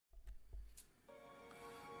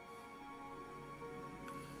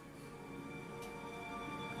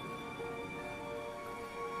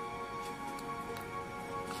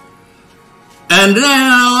And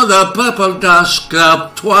now the purple dusk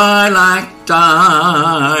of twilight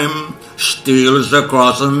time steals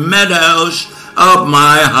across the meadows of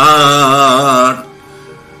my heart.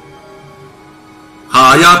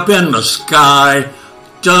 High up in the sky,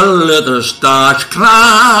 the little stars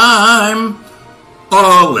climb,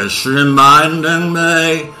 always reminding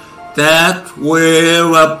me that we're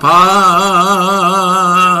apart.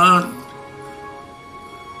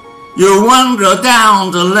 You wander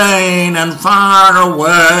down the lane and far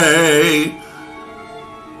away,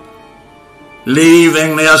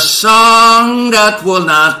 leaving me a song that will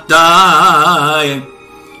not die.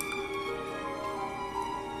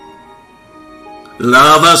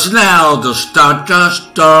 Lovers now, the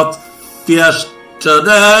stardust of yesterday,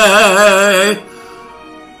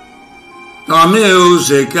 the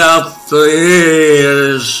music of the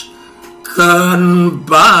years gone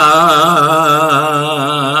by.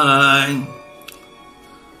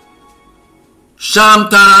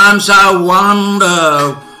 Sometimes I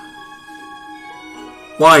wonder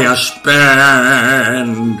why I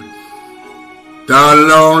spend the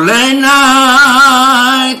lonely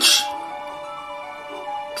nights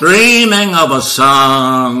dreaming of a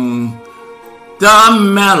song. The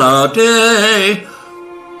melody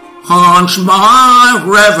haunts my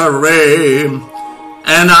reverie,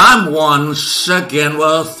 and I'm once again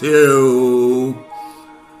with you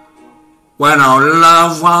when our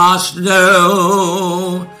love was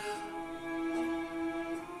new,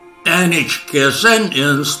 and each kiss an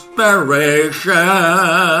inspiration.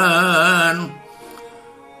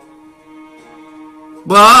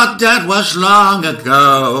 But that was long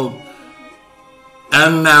ago,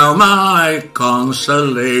 and now my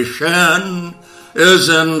consolation is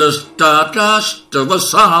in the stardust of a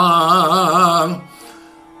song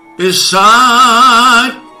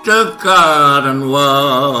beside the garden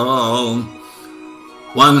wall.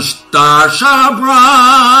 When stars are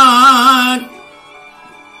bright,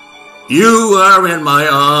 you are in my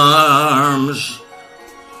arms.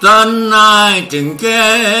 The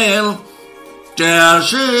nightingale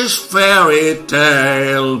tells his fairy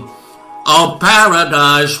tale of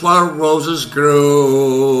paradise where roses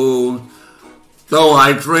grew. Though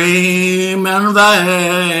I dream in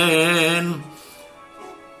vain,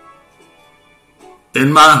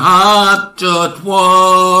 in my heart it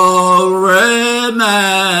will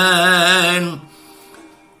remain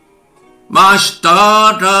my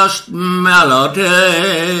stardust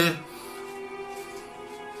melody,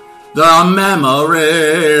 the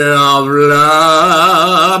memory of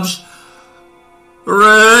love's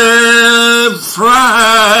refrain.